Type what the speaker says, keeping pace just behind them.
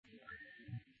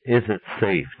Is it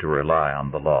safe to rely on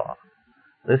the law?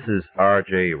 This is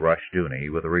R.J.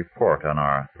 Rushdoony with a report on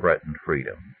our threatened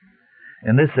freedom.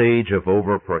 In this age of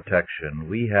overprotection,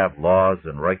 we have laws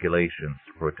and regulations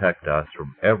to protect us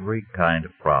from every kind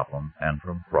of problem and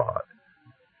from fraud.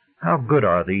 How good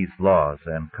are these laws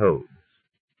and codes?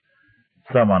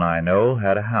 Someone I know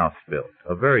had a house built,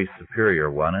 a very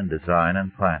superior one in design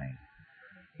and planning.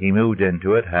 He moved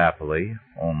into it happily,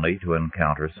 only to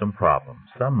encounter some problems,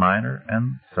 some minor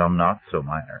and some not so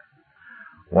minor.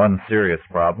 One serious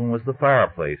problem was the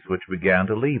fireplace, which began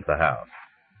to leave the house.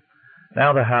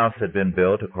 Now the house had been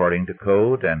built according to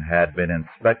code and had been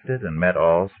inspected and met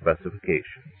all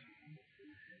specifications.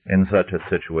 In such a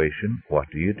situation, what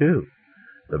do?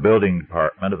 The building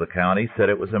department of the county said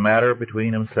it was a matter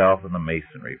between himself and the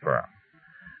masonry firm.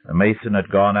 The mason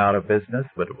had gone out of business,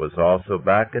 but it was also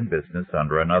back in business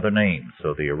under another name,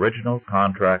 so the original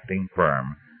contracting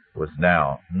firm was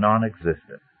now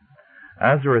non-existent.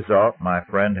 As a result, my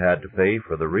friend had to pay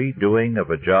for the redoing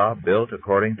of a job built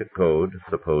according to code,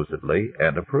 supposedly,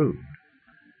 and approved.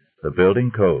 The building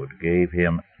code gave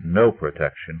him no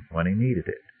protection when he needed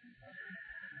it.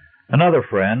 Another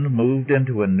friend moved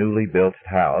into a newly built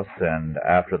house, and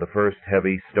after the first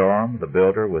heavy storm, the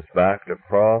builder was back to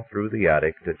crawl through the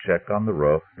attic to check on the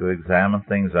roof, to examine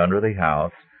things under the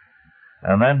house,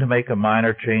 and then to make a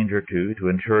minor change or two to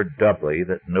ensure doubly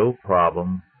that no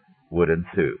problem would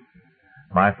ensue.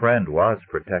 My friend was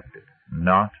protected,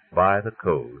 not by the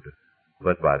code,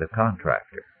 but by the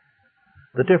contractor.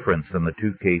 The difference in the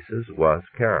two cases was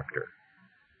character.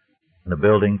 The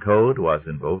building code was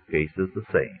in both cases the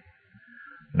same.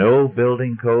 No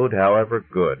building code, however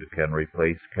good, can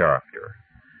replace character.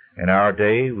 In our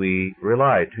day, we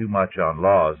rely too much on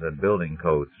laws and building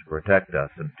codes to protect us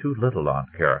and too little on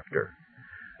character.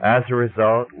 As a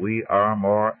result, we are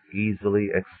more easily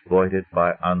exploited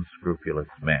by unscrupulous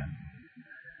men.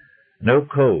 No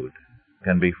code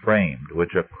can be framed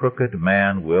which a crooked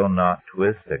man will not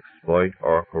twist, exploit,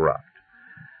 or corrupt.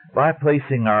 By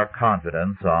placing our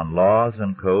confidence on laws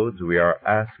and codes, we are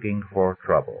asking for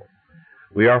trouble.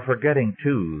 We are forgetting,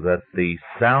 too, that the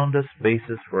soundest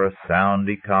basis for a sound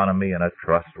economy and a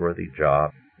trustworthy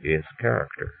job is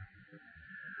character.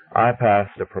 I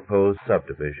passed a proposed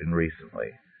subdivision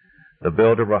recently. The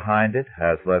builder behind it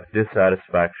has left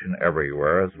dissatisfaction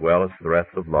everywhere, as well as threats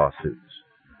of lawsuits.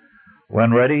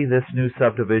 When ready, this new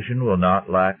subdivision will not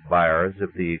lack buyers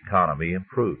if the economy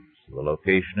improves. The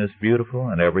location is beautiful,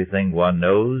 and everyone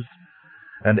knows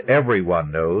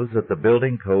that the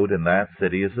building code in that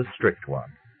city is a strict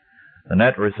one. The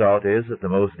net result is that the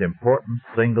most important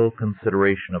single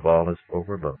consideration of all is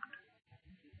overlooked: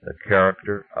 the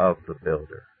character of the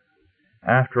builder.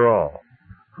 After all,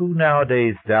 who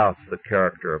nowadays doubts the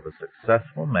character of a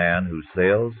successful man whose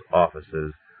sales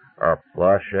offices are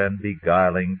plush and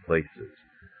beguiling places?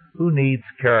 Who needs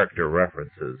character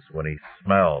references when he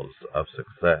smells of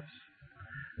success?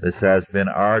 This has been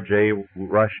R.J.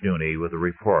 Rushdoony with a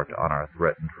report on our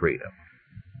threatened freedom.